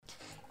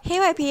Hey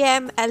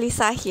YPM,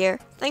 Elisa here.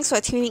 Thanks for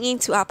tuning in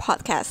to our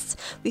podcast.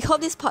 We hope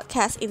this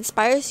podcast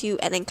inspires you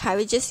and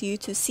encourages you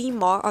to see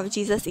more of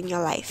Jesus in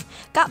your life.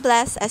 God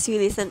bless as you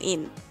listen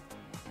in.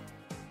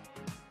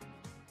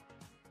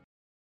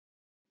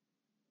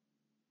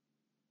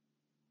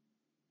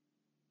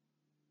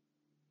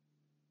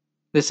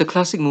 There's a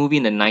classic movie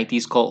in the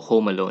 90s called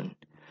Home Alone.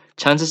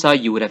 Chances are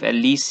you would have at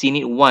least seen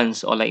it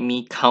once or, like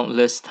me,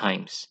 countless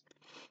times.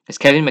 As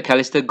Kevin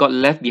McAllister got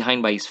left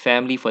behind by his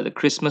family for the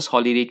Christmas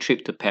holiday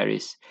trip to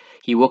Paris,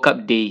 he woke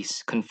up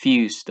dazed,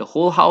 confused. The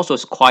whole house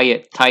was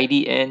quiet,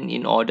 tidy, and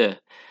in order.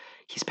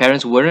 His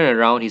parents weren't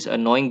around, his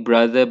annoying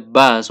brother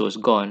Buzz was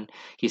gone,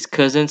 his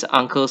cousins,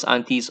 uncles,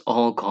 aunties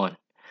all gone.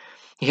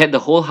 He had the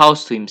whole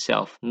house to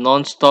himself,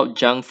 non-stop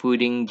junk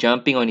fooding,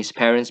 jumping on his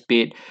parents'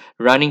 bed,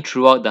 running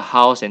throughout the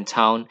house and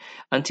town,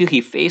 until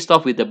he faced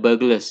off with the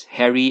burglars,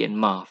 Harry and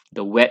Marv,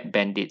 the wet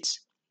bandits.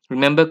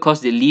 Remember,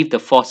 cause they leave the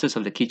faucets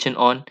of the kitchen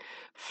on,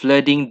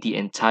 flooding the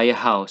entire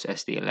house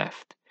as they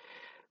left.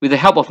 With the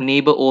help of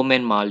neighbor old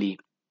man Marley,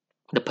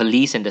 the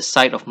police and the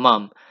sight of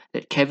Mum,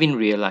 that Kevin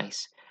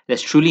realized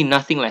there's truly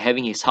nothing like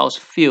having his house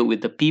filled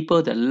with the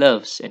people that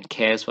loves and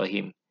cares for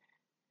him.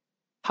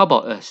 How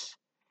about us?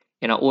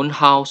 In our own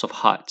house of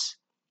hearts,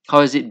 how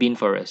has it been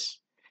for us?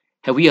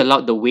 Have we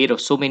allowed the weight of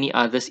so many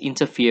others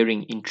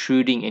interfering,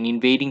 intruding, and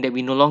invading that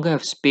we no longer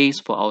have space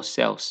for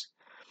ourselves?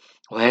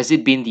 Or has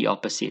it been the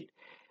opposite,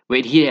 where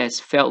it has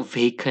felt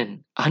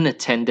vacant,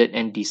 unattended,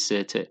 and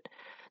deserted?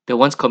 The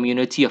once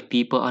community of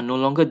people are no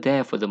longer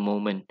there for the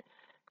moment.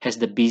 Has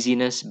the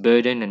busyness,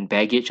 burden, and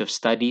baggage of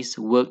studies,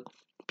 work,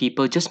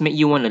 people just make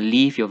you want to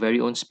leave your very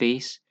own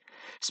space?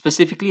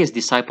 Specifically, as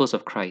disciples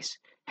of Christ,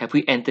 have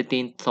we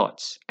entertained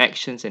thoughts,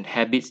 actions, and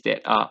habits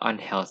that are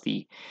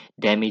unhealthy,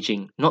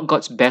 damaging, not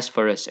God's best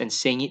for us, and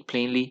saying it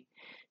plainly,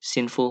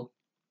 sinful?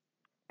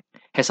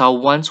 Has our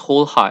once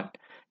whole heart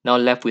now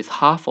left with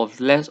half of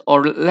less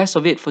or less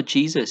of it for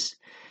Jesus?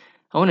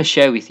 I want to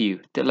share with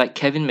you that, like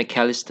Kevin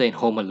McAllister in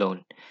Home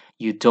Alone,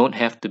 you don't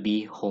have to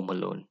be home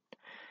alone.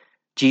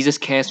 Jesus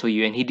cares for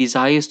you and he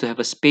desires to have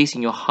a space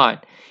in your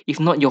heart, if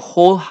not your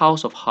whole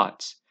house of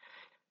hearts.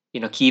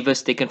 In a key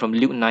verse taken from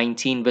Luke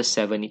 19, verse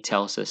 7, it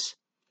tells us,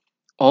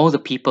 all the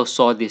people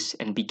saw this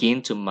and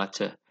began to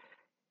mutter,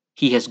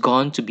 he has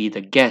gone to be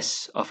the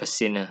guest of a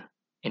sinner,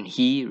 and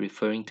he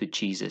referring to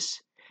Jesus.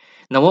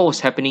 Now, what was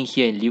happening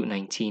here in Luke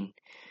 19?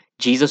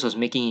 Jesus was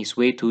making his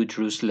way to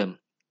Jerusalem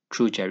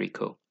through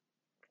Jericho.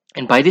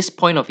 And by this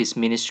point of his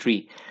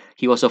ministry,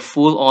 he was a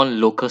full on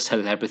local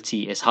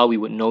celebrity, as how we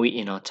would know it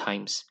in our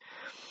times.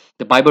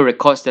 The Bible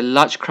records that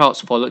large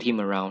crowds followed him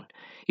around.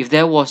 If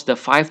there was the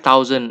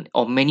 5,000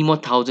 or many more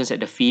thousands at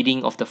the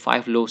feeding of the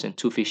 5 loaves and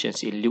 2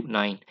 fishes in Luke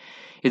 9,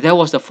 if there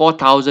was the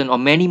 4,000 or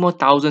many more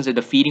thousands at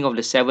the feeding of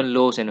the 7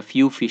 loaves and a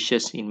few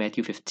fishes in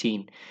Matthew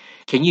 15,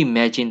 can you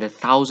imagine the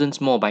thousands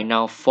more by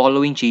now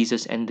following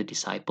Jesus and the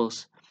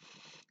disciples?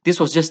 This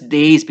was just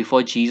days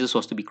before Jesus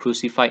was to be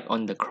crucified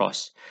on the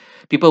cross.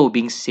 People were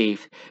being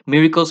saved,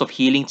 miracles of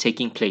healing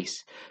taking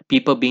place,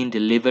 people being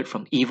delivered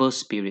from evil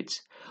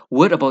spirits.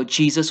 Word about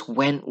Jesus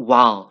went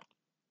wild.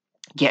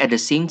 Yet at the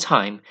same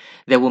time,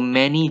 there were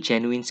many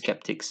genuine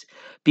skeptics,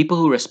 people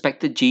who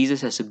respected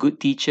Jesus as a good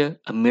teacher,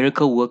 a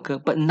miracle worker,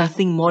 but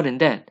nothing more than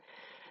that.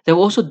 There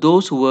were also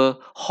those who were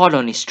hot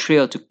on his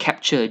trail to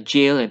capture,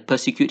 jail, and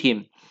persecute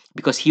him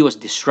because he was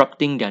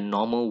disrupting their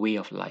normal way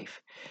of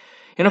life.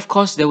 And of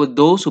course, there were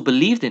those who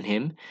believed in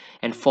him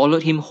and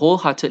followed him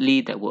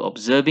wholeheartedly that were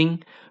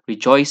observing,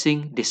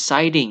 rejoicing,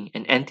 deciding,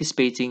 and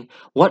anticipating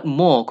what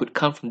more could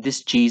come from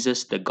this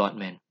Jesus, the God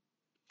man.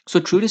 So,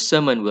 through this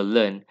sermon, we'll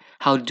learn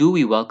how do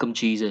we welcome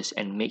Jesus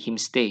and make him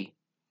stay?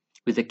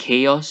 With the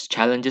chaos,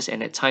 challenges,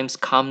 and at times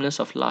calmness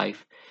of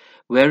life,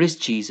 where is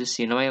Jesus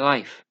in my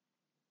life?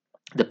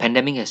 The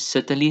pandemic has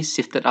certainly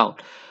sifted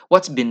out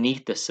what's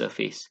beneath the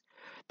surface,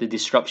 the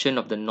disruption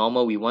of the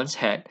normal we once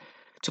had,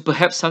 to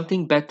perhaps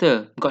something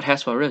better God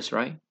has for us,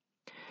 right?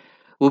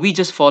 Were we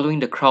just following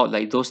the crowd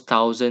like those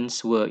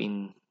thousands were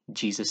in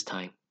Jesus'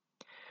 time?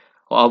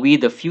 Or are we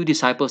the few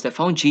disciples that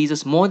found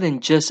Jesus more than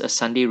just a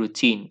Sunday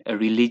routine, a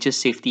religious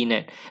safety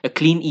net, a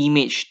clean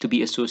image to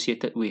be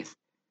associated with?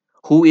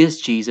 Who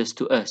is Jesus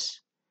to us?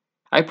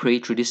 I pray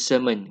through this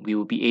sermon we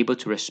will be able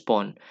to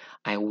respond,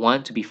 I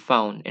want to be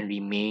found and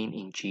remain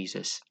in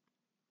Jesus.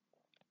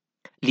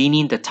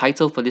 Leaning, the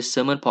title for this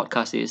sermon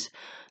podcast is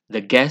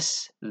The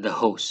Guest, the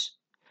Host.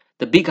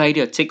 The big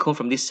idea to take home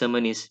from this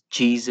sermon is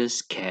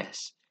Jesus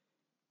cares.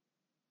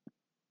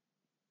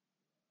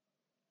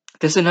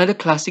 There's another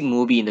classic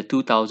movie in the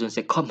 2000s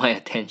that caught my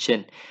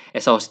attention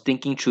as I was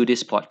thinking through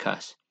this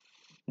podcast.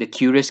 The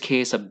Curious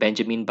Case of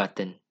Benjamin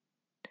Button.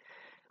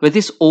 Where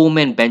this old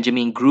man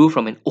Benjamin grew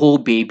from an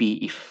old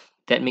baby, if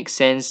that makes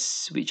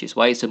sense, which is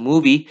why it's a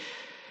movie,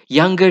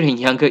 younger and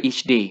younger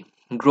each day,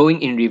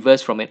 growing in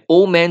reverse from an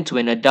old man to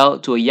an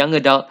adult to a young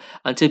adult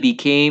until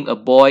became a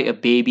boy, a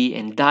baby,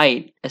 and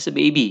died as a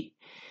baby.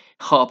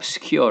 How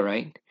obscure,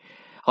 right?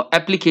 Our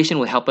application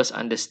will help us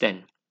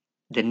understand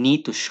the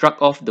need to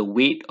shrug off the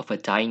weight of a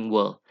dying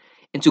world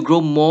and to grow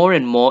more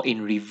and more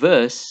in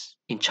reverse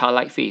in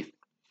childlike faith.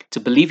 to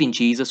believe in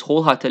Jesus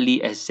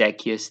wholeheartedly as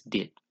Zacchaeus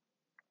did.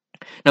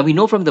 Now we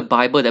know from the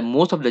Bible that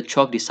most of the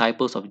 12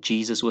 disciples of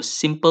Jesus were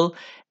simple,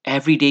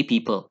 everyday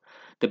people.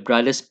 The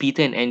brothers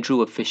Peter and Andrew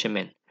were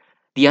fishermen.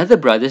 The other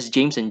brothers,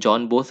 James and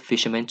John, both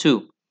fishermen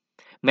too.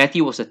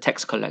 Matthew was a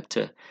tax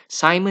collector.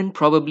 Simon,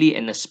 probably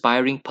an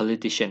aspiring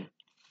politician.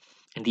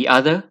 And the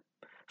other,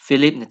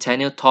 Philip,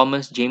 Nathanael,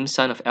 Thomas, James,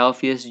 son of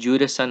Alphaeus,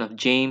 Judas, son of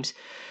James,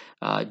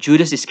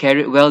 Judas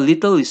Iscariot, well,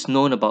 little is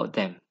known about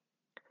them.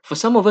 For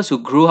some of us who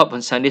grew up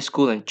on Sunday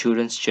school and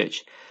children's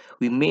church,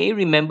 we may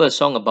remember a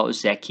song about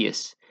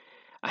Zacchaeus.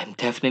 I'm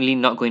definitely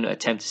not going to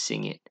attempt to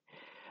sing it.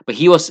 But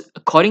he was,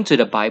 according to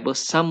the Bible,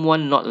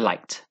 someone not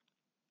liked.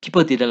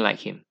 People didn't like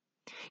him.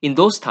 In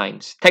those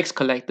times, tax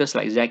collectors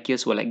like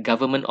Zacchaeus were like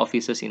government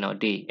officers in our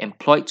day,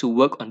 employed to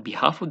work on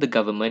behalf of the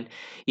government,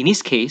 in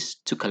his case,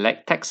 to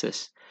collect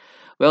taxes.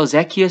 Well,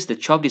 Zacchaeus, the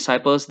 12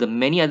 disciples, the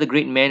many other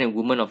great men and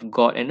women of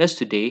God, and us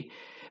today,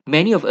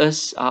 many of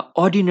us are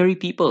ordinary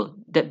people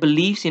that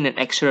believes in an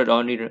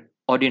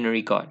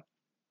extraordinary God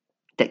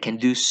that can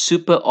do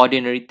super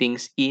ordinary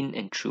things in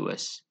and through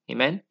us.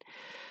 Amen?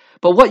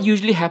 But what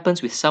usually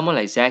happens with someone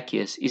like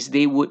Zacchaeus is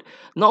they would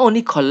not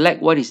only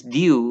collect what is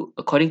due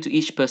according to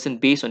each person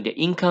based on their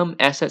income,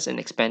 assets, and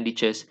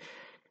expenditures,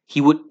 he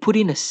would put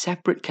in a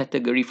separate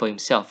category for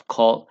himself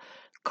called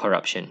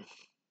corruption.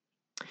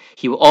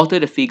 He would alter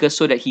the figures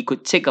so that he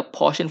could take a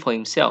portion for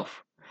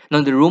himself.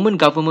 Now, the Roman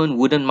government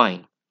wouldn't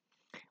mind,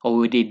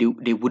 or they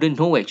wouldn't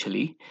know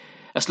actually,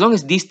 as long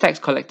as these tax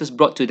collectors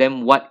brought to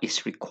them what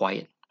is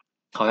required.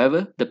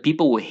 However, the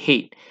people would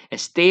hate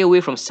and stay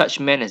away from such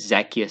men as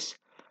Zacchaeus.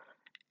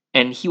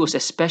 And he was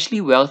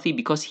especially wealthy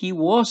because he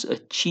was a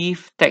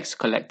chief tax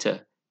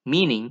collector,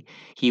 meaning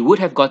he would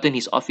have gotten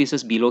his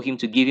officers below him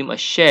to give him a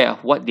share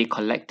of what they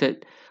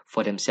collected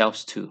for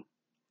themselves too.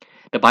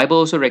 The Bible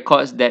also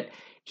records that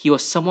he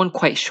was someone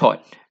quite short.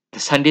 The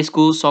Sunday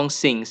school song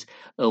sings,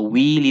 "A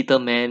wee little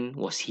man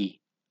was he."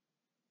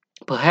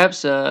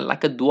 Perhaps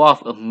like a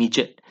dwarf, a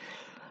midget.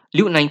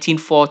 Luke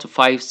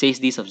 19:4-5 says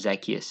this of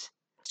Zacchaeus.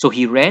 So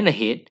he ran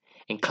ahead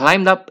and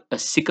climbed up a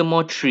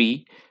sycamore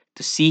tree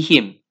to see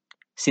him,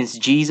 since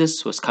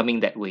Jesus was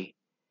coming that way.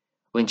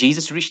 When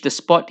Jesus reached the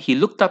spot, he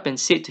looked up and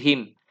said to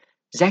him,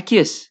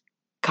 "Zacchaeus,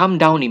 come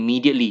down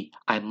immediately.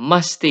 I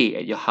must stay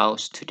at your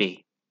house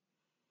today."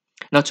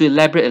 Now, to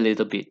elaborate a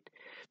little bit,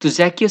 to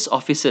Zacchaeus'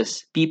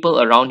 officers,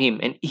 people around him,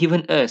 and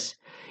even us,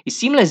 it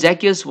seemed like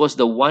Zacchaeus was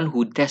the one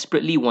who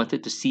desperately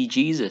wanted to see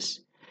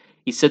Jesus.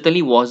 It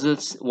certainly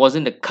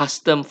wasn't the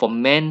custom for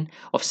men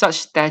of such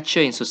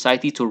stature in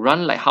society to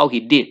run like how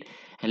he did,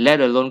 and let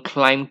alone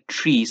climb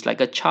trees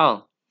like a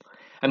child.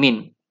 I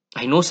mean,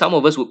 I know some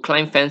of us would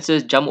climb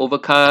fences, jump over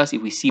cars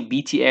if we see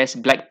BTS,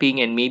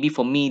 Blackpink, and maybe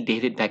for me,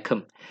 David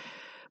Beckham.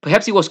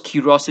 Perhaps it was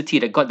curiosity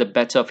that got the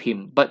better of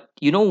him. But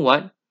you know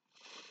what?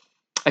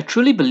 I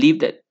truly believe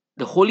that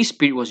the Holy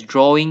Spirit was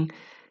drawing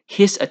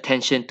his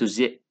attention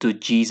to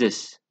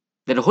Jesus.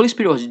 That the Holy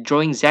Spirit was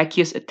drawing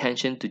Zacchaeus'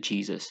 attention to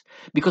Jesus.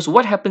 Because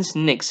what happens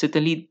next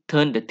certainly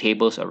turned the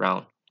tables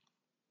around.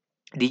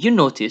 Did you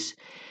notice?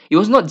 It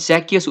was not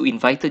Zacchaeus who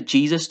invited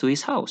Jesus to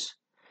his house,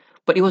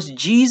 but it was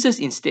Jesus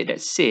instead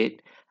that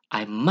said,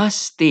 "I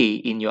must stay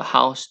in your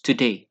house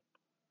today."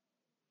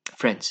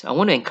 Friends, I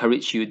want to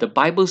encourage you. The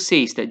Bible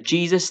says that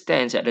Jesus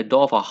stands at the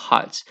door of our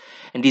hearts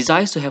and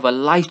desires to have a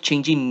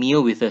life-changing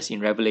meal with us in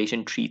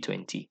Revelation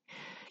 3:20.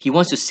 He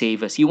wants to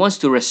save us. He wants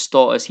to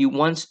restore us. He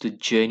wants to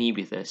journey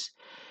with us.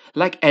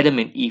 Like Adam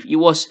and Eve, it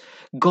was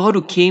God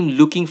who came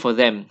looking for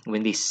them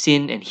when they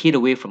sinned and hid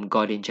away from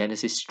God in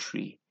Genesis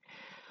 3.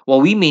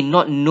 While we may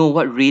not know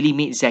what really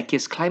made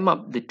Zacchaeus climb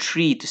up the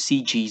tree to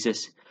see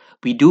Jesus,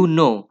 we do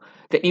know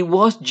that it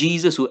was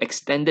Jesus who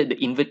extended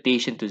the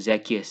invitation to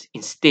Zacchaeus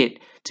instead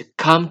to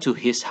come to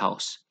his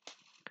house.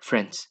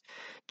 Friends,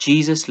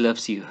 Jesus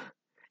loves you.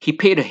 He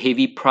paid a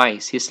heavy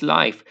price, his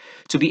life,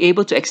 to be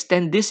able to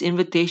extend this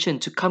invitation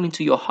to come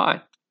into your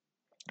heart.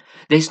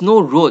 There's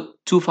no road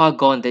too far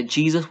gone that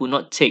Jesus will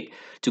not take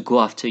to go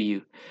after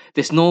you.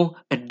 There's no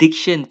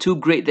addiction too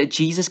great that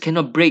Jesus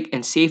cannot break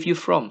and save you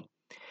from.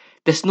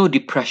 There's no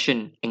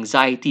depression,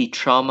 anxiety,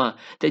 trauma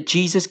that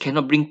Jesus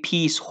cannot bring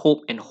peace,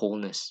 hope, and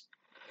wholeness.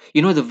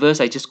 You know the verse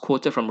I just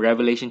quoted from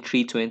Revelation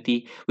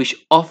 3:20, which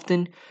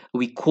often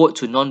we quote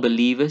to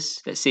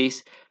non-believers that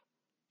says,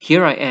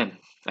 "Here I am.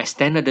 I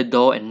stand at the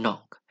door and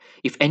knock.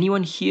 If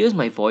anyone hears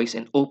my voice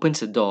and opens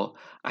the door,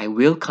 I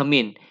will come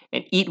in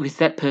and eat with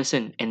that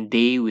person and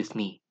they with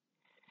me."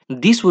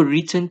 These were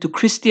written to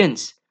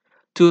Christians,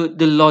 to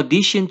the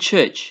Laodicean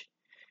church.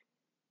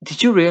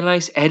 Did you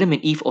realize Adam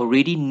and Eve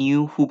already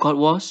knew who God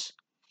was?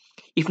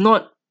 If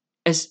not,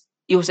 as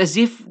it was as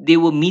if they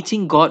were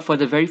meeting God for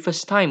the very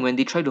first time when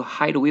they tried to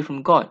hide away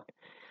from God.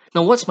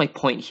 Now, what's my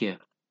point here?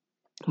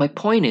 My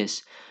point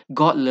is,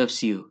 God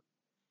loves you,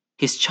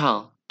 his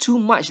child, too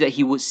much that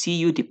he would see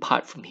you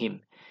depart from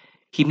him.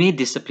 He may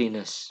discipline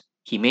us.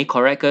 He may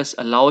correct us,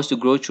 allow us to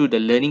go through the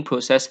learning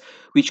process,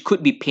 which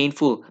could be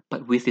painful,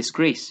 but with his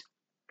grace.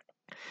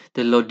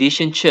 The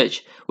Laodicean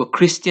church were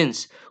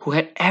Christians who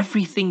had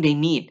everything they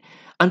need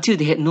until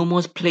they had no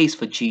more place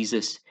for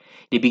Jesus.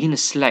 They begin to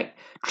slack,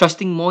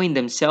 trusting more in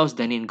themselves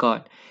than in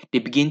God. They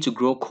begin to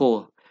grow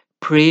cold.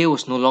 Prayer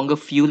was no longer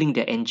fueling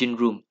their engine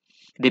room.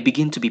 They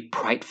begin to be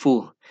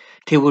prideful.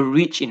 They were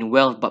rich in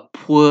wealth but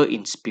poor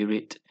in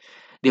spirit.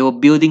 They were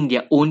building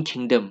their own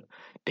kingdom.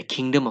 The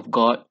kingdom of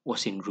God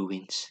was in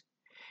ruins.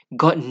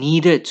 God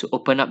needed to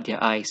open up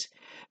their eyes,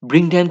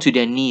 bring them to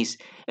their knees,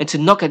 and to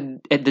knock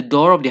at the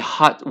door of their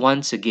heart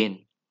once again.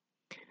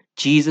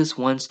 Jesus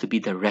wants to be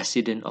the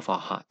resident of our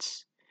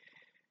hearts.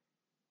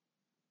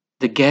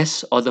 The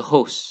guest or the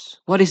host,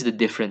 what is the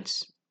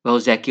difference? Well,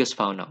 Zacchaeus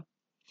found out.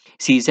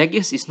 See,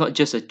 Zacchaeus is not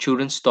just a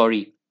children's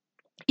story,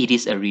 it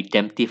is a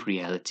redemptive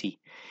reality.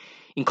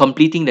 In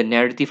completing the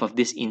narrative of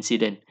this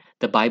incident,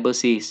 the Bible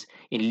says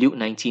in Luke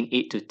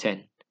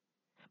 19:8-10,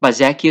 but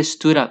Zacchaeus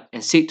stood up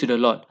and said to the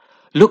Lord,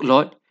 look,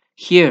 Lord,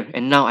 here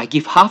and now I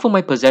give half of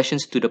my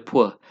possessions to the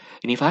poor,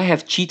 and if I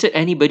have cheated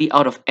anybody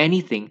out of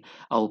anything,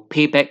 I will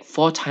pay back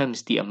 4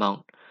 times the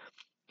amount.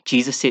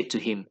 Jesus said to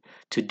him,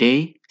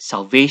 today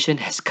salvation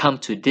has come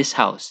to this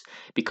house,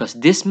 because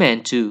this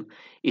man too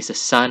is a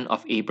son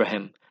of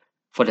Abraham.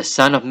 For the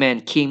Son of Man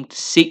came to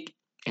seek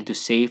and to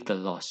save the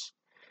lost.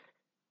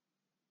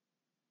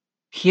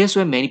 Here's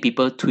where many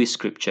people twist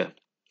scripture.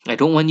 I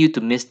don't want you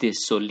to miss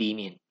this, so lean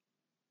in.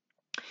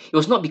 It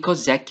was not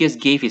because Zacchaeus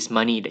gave his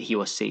money that he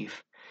was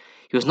saved.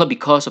 It was not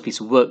because of his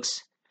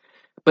works,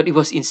 but it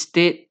was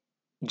instead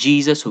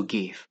Jesus who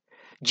gave.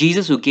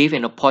 Jesus who gave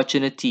an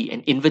opportunity,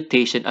 an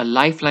invitation, a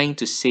lifeline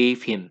to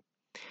save him.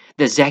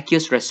 The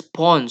Zacchaeus'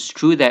 response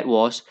through that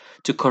was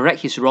to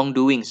correct his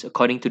wrongdoings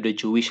according to the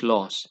Jewish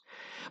laws.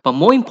 But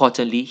more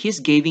importantly, his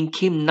giving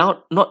came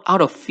not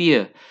out of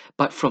fear,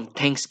 but from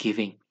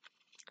thanksgiving.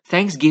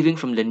 Thanksgiving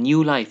from the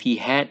new life he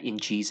had in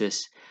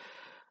Jesus.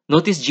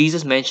 Notice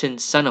Jesus mentioned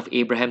son of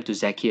Abraham to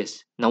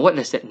Zacchaeus. Now what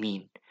does that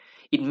mean?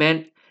 It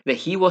meant that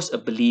he was a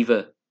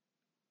believer,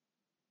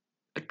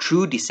 a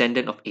true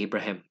descendant of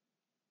Abraham,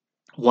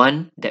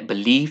 one that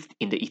believed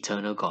in the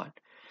eternal God.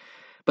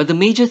 But the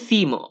major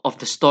theme of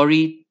the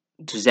story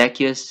to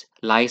Zacchaeus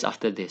lies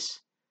after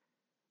this.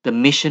 The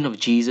mission of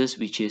Jesus,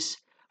 which is,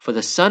 for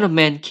the Son of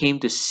Man came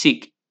to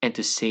seek and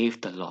to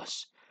save the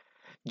lost.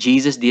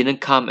 Jesus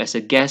didn't come as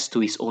a guest to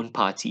his own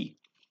party.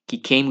 He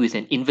came with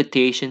an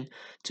invitation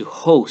to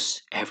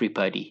host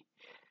everybody.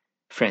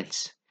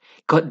 Friends,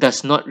 God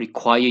does not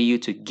require you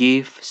to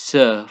give,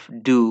 serve,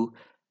 do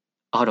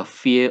out of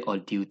fear or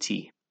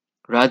duty.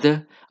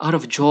 Rather, out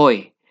of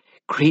joy,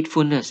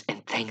 gratefulness,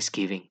 and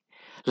thanksgiving.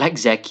 Like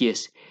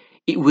Zacchaeus,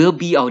 it will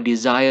be our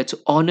desire to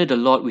honor the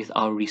Lord with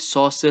our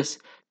resources,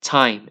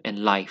 time,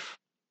 and life.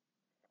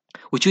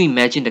 Would you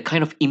imagine the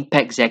kind of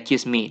impact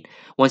Zacchaeus made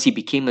once he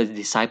became a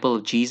disciple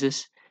of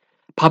Jesus?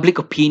 Public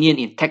opinion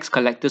in tax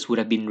collectors would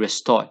have been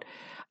restored.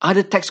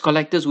 Other tax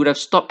collectors would have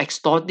stopped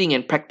extorting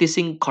and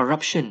practicing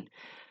corruption.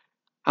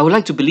 I would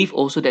like to believe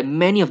also that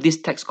many of these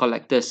tax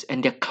collectors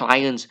and their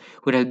clients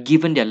would have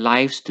given their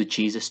lives to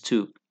Jesus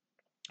too,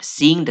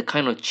 seeing the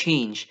kind of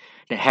change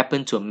that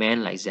happened to a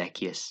man like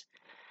Zacchaeus.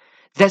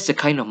 That's the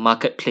kind of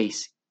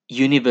marketplace,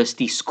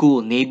 university,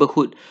 school,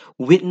 neighborhood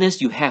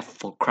witness you have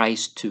for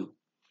Christ too.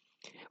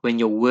 When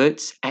your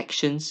words,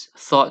 actions,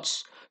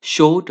 thoughts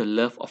show the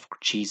love of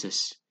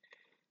Jesus.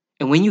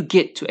 And when you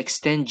get to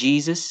extend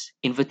Jesus'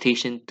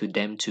 invitation to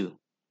them too.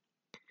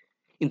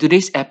 In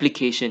today's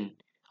application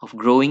of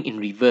growing in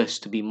reverse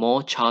to be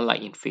more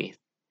childlike in faith,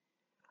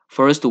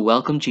 for us to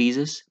welcome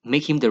Jesus,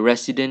 make him the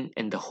resident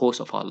and the host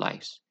of our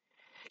lives.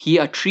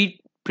 Here are 3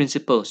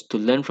 principles to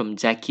learn from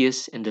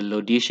Zacchaeus and the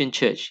Laodicean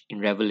church in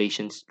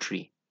Revelation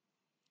 3.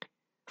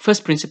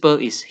 First principle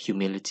is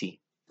humility.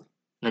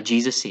 Now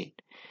Jesus said,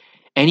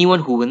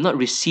 anyone who will not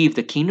receive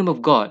the kingdom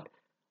of God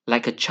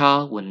like a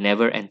child will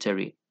never enter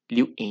it.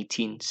 Luke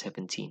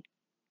 18:17.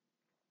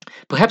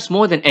 Perhaps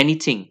more than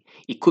anything,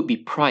 it could be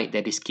pride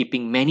that is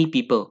keeping many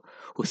people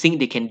who think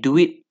they can do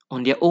it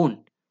on their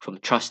own from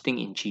trusting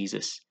in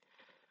Jesus.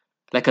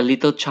 Like a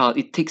little child,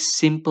 it takes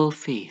simple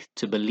faith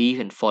to believe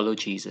and follow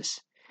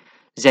Jesus.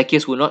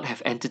 Zacchaeus would not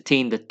have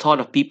entertained the thought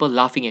of people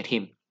laughing at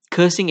him,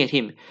 cursing at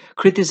him,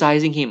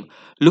 criticizing him,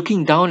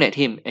 looking down at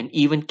him, and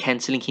even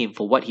canceling him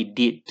for what he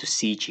did to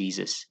see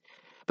Jesus.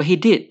 But he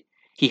did.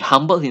 He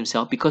humbled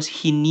himself because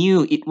he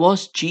knew it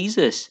was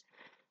Jesus.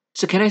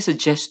 So can I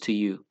suggest to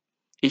you,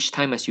 each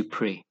time as you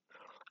pray,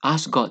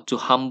 ask God to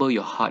humble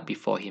your heart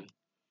before him.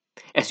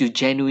 As you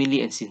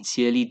genuinely and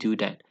sincerely do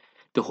that,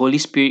 the Holy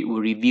Spirit will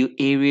reveal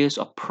areas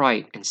of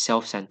pride and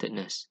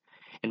self-centeredness.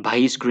 And by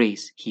his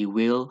grace, he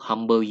will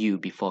humble you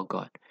before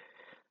God.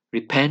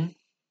 Repent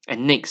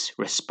and next,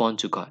 respond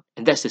to God.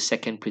 And that's the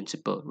second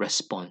principle,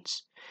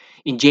 response.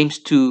 In James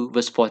 2,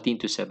 verse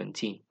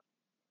 14-17,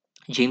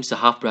 James, the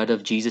half-brother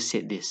of Jesus,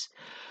 said this,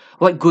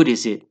 what good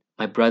is it,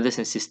 my brothers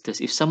and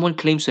sisters, if someone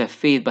claims to have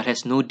faith but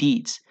has no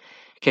deeds?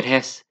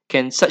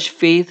 Can such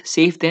faith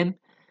save them?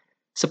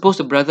 Suppose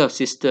a brother or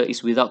sister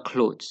is without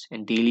clothes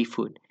and daily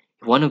food.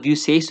 If one of you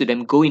says to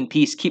them, go in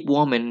peace, keep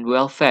warm and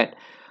well fed,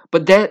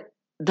 but that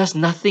does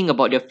nothing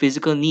about their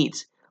physical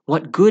needs,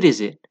 what good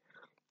is it?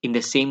 In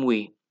the same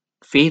way,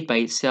 faith by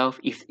itself,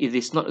 if it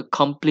is not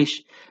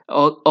accomplished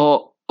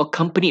or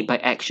accompanied by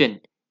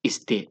action is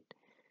dead.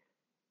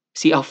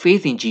 See, our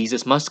faith in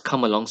Jesus must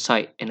come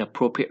alongside an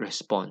appropriate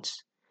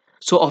response.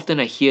 So often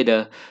I hear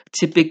the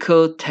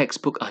typical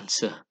textbook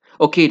answer.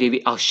 Okay,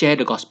 David, I'll share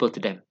the gospel to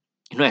them.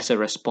 As a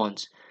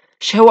response.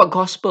 Share what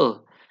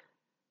gospel?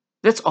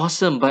 That's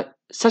awesome, but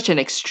such an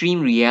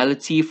extreme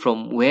reality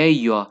from where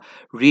you're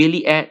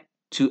really at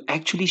to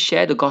actually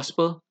share the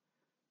gospel?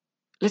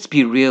 Let's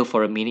be real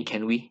for a minute,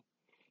 can we?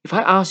 If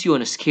I ask you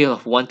on a scale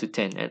of 1 to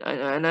 10,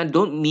 and I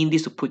don't mean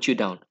this to put you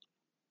down,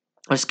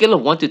 on a scale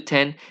of 1 to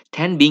 10,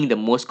 10 being the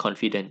most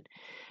confident,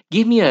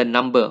 give me a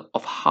number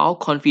of how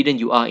confident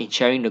you are in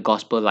sharing the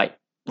gospel like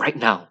right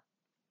now.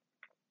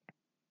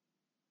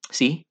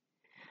 See?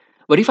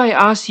 But if I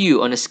ask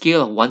you on a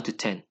scale of 1 to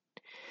 10,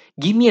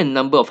 give me a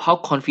number of how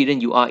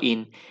confident you are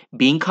in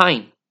being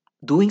kind,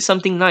 doing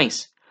something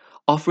nice,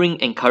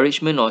 offering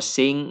encouragement, or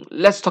saying,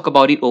 let's talk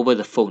about it over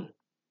the phone,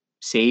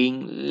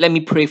 saying, let me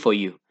pray for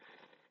you.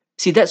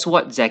 See, that's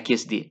what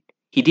Zacchaeus did.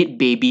 He did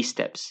baby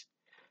steps.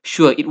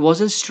 Sure, it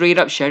wasn't straight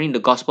up sharing the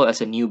gospel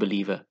as a new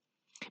believer,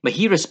 but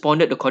he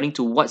responded according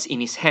to what's in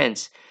his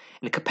hands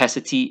and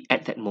capacity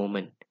at that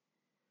moment.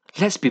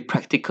 Let's be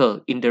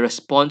practical in the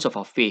response of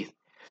our faith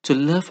to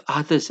love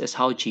others as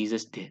how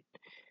Jesus did.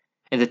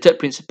 And the third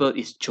principle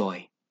is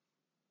joy.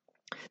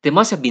 There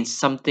must have been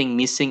something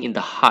missing in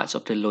the hearts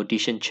of the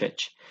Laodicean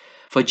church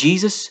for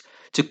Jesus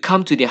to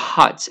come to their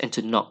hearts and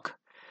to knock.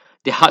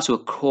 Their hearts were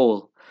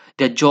cold.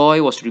 Their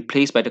joy was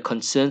replaced by the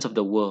concerns of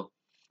the world,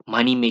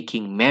 money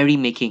making,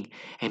 merry-making,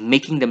 and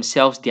making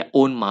themselves their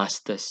own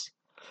masters.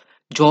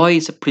 Joy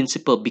is a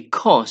principle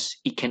because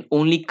it can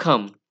only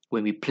come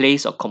when we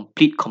place our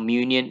complete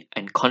communion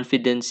and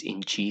confidence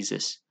in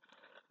Jesus.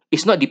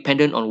 It's not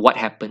dependent on what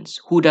happens,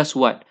 who does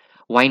what,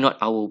 why not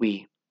our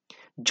way.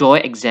 Joy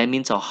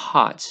examines our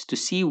hearts to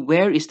see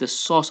where is the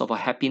source of our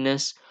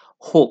happiness,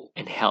 hope,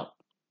 and help.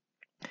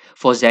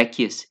 For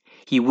Zacchaeus,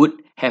 he would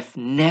have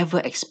never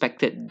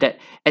expected that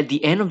at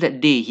the end of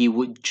that day he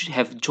would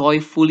have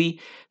joyfully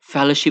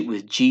fellowship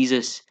with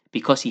Jesus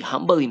because he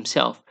humbled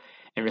himself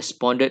and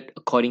responded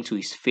according to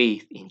his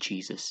faith in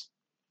Jesus.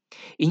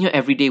 In your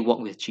everyday walk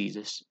with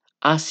Jesus,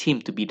 ask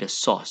him to be the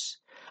source.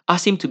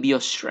 Ask him to be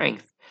your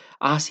strength.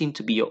 Ask him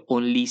to be your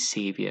only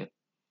savior.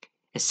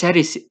 And set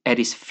at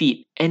his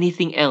feet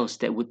anything else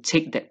that would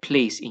take that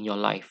place in your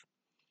life.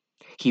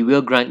 He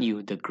will grant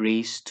you the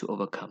grace to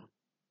overcome.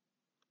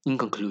 In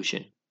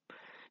conclusion,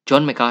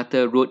 John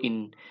MacArthur wrote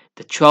in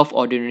The 12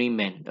 Ordinary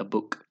Men, a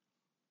book.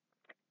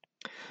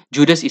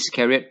 Judas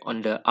Iscariot,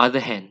 on the other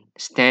hand,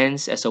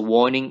 stands as a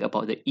warning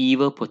about the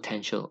evil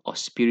potential of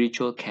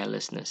spiritual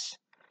carelessness,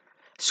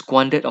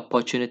 squandered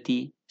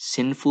opportunity,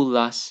 sinful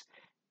lust,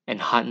 and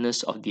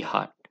hardness of the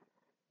heart.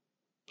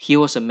 He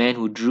was a man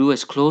who drew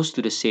as close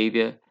to the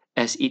Savior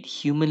as it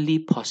humanly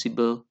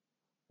possible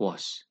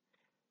was.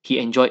 He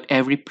enjoyed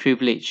every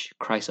privilege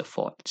Christ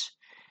affords.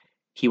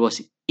 He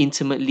was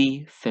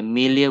intimately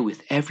familiar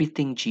with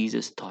everything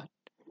Jesus taught.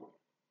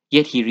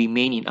 Yet he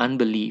remained in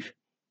unbelief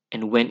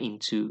and went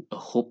into a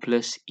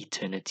hopeless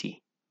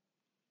eternity.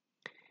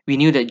 We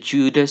knew that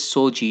Judas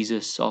sold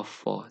Jesus off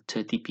for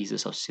 30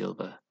 pieces of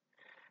silver.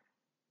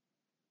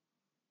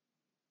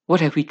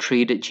 What have we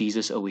traded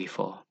Jesus away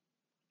for?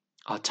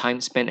 Our time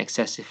spent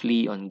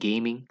excessively on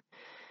gaming,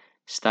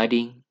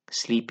 studying,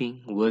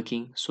 sleeping,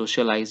 working,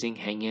 socializing,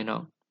 hanging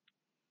out.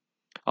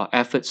 Our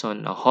efforts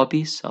on our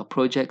hobbies, our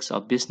projects,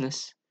 our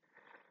business,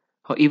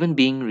 or even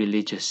being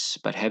religious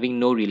but having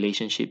no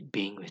relationship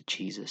being with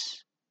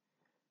Jesus.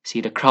 See,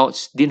 the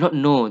crowds did not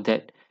know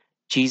that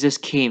Jesus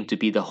came to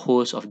be the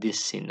host of this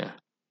sinner.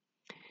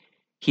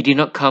 He did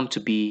not come to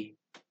be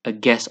a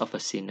guest of a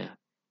sinner.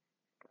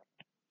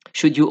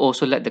 Should you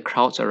also let the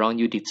crowds around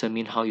you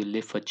determine how you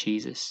live for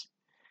Jesus?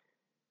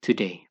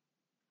 Today,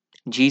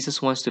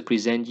 Jesus wants to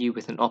present you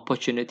with an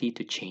opportunity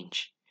to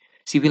change.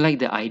 See, we like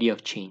the idea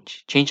of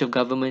change. Change of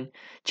government,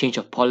 change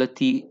of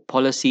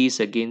policies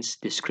against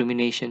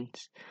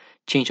discriminations,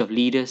 change of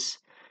leaders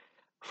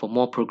for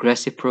more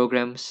progressive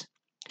programs,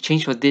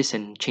 change for this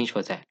and change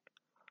for that.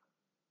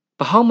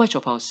 But how much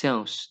of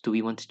ourselves do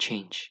we want to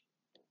change?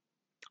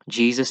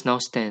 Jesus now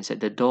stands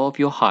at the door of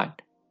your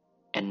heart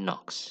and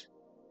knocks.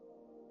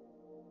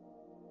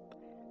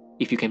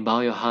 If you can bow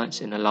your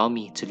hearts and allow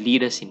me to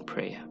lead us in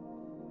prayer.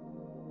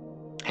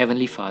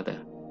 Heavenly Father,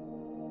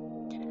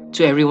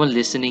 to everyone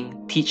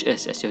listening, teach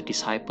us as your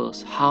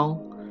disciples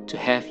how to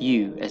have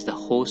you as the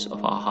host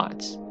of our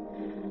hearts,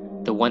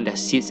 the one that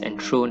sits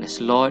enthroned as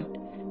Lord,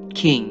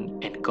 King,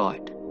 and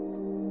God.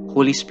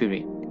 Holy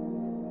Spirit,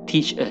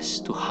 teach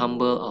us to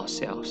humble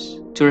ourselves,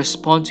 to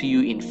respond to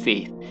you in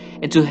faith,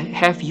 and to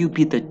have you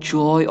be the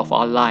joy of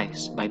our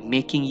lives by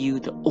making you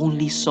the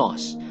only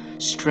source,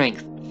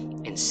 strength,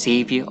 and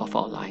Savior of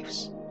our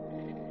lives.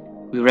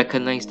 We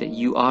recognize that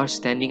you are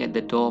standing at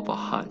the door of our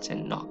hearts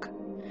and knock.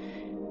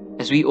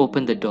 As we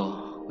open the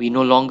door, we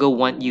no longer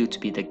want you to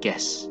be the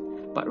guest,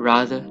 but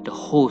rather the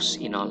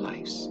host in our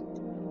lives.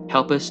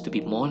 Help us to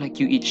be more like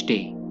you each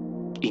day.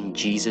 In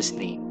Jesus'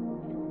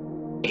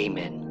 name,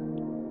 amen.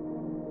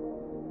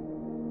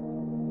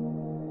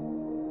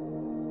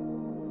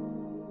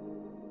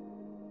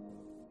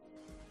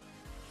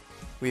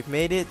 We've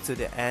made it to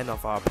the end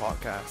of our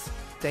podcast.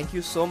 Thank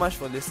you so much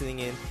for listening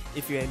in.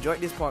 If you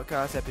enjoyed this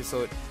podcast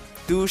episode,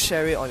 do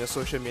share it on your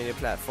social media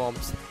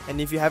platforms.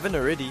 And if you haven't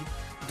already,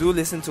 do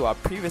listen to our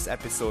previous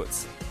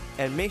episodes.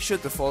 And make sure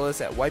to follow us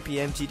at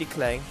YPMGD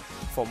Klang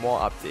for more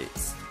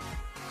updates.